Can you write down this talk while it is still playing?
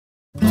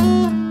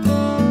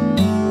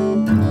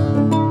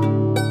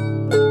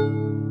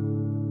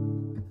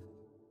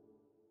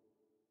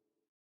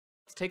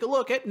Take a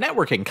look at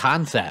networking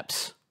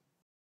concepts.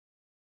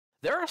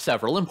 There are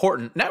several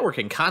important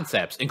networking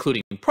concepts,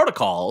 including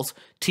protocols,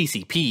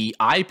 TCP,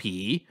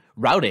 IP,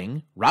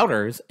 routing,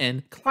 routers,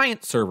 and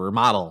client-server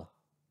model.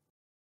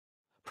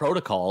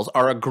 Protocols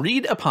are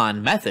agreed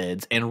upon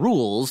methods and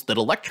rules that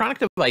electronic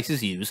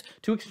devices use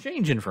to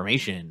exchange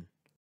information.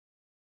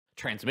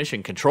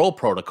 Transmission Control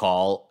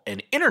Protocol,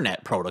 an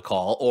Internet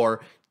Protocol,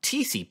 or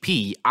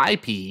TCP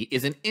IP,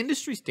 is an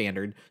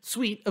industry-standard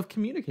suite of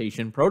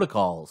communication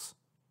protocols.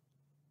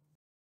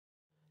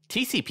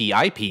 TCP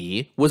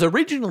IP was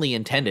originally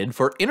intended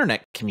for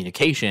internet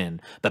communication,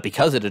 but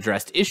because it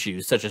addressed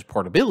issues such as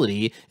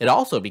portability, it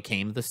also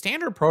became the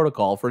standard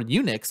protocol for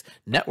UNIX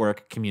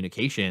network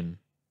communication.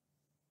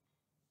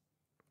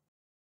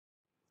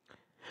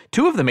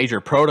 Two of the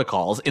major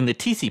protocols in the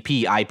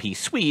TCP IP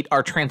suite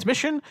are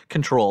Transmission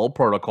Control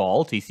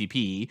Protocol,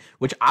 TCP,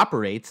 which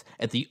operates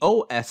at the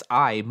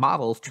OSI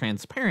model's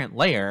transparent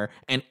layer,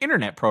 and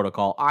Internet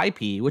Protocol,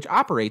 IP, which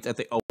operates at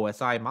the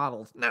OSI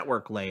model's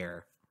network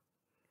layer.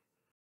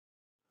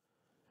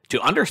 To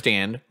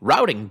understand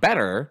routing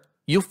better,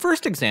 you'll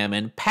first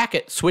examine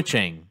packet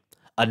switching,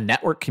 a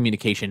network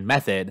communication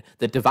method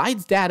that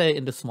divides data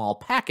into small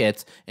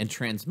packets and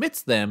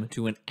transmits them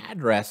to an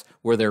address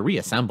where they're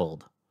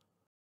reassembled.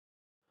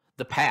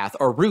 The path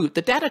or route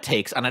the data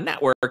takes on a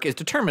network is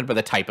determined by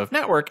the type of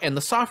network and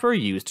the software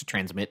used to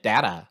transmit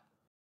data.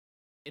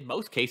 In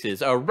most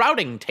cases, a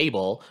routing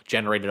table,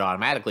 generated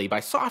automatically by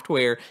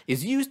software,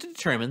 is used to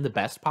determine the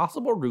best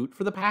possible route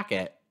for the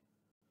packet.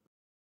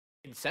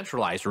 In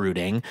centralized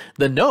routing,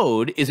 the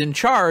node is in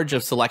charge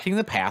of selecting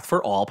the path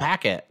for all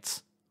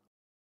packets.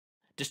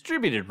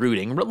 Distributed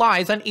routing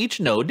relies on each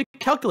node to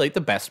calculate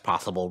the best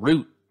possible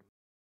route.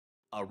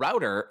 A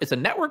router is a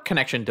network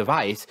connection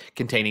device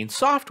containing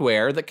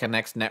software that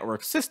connects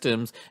network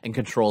systems and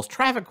controls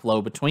traffic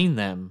flow between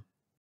them.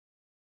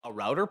 A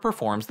router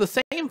performs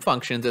the same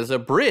functions as a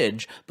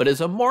bridge, but is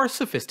a more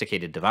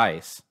sophisticated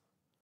device.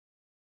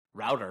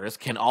 Routers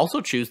can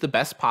also choose the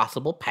best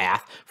possible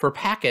path for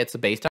packets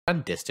based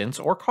on distance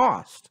or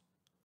cost.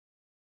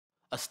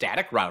 A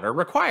static router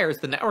requires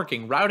the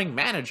networking routing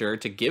manager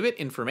to give it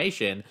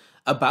information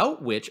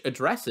about which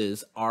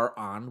addresses are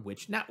on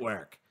which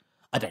network.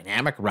 A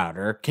dynamic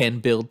router can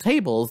build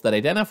tables that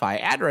identify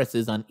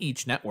addresses on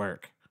each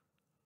network.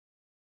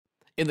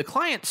 In the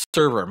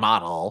client-server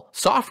model,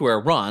 software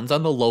runs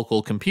on the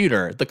local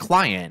computer, the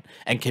client,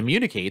 and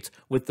communicates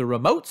with the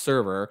remote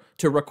server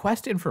to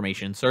request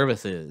information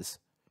services.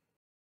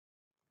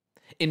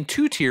 In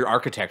two-tier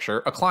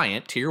architecture, a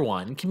client, Tier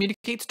 1,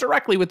 communicates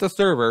directly with the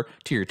server,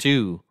 Tier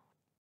 2.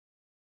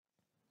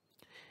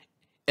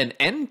 An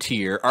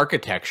N-tier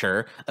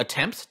architecture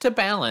attempts to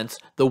balance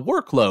the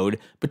workload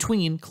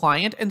between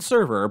client and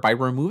server by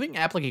removing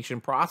application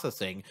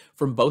processing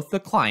from both the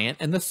client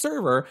and the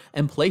server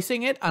and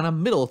placing it on a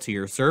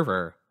middle-tier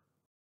server.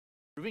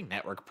 Improving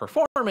network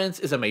performance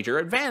is a major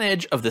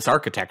advantage of this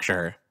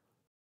architecture.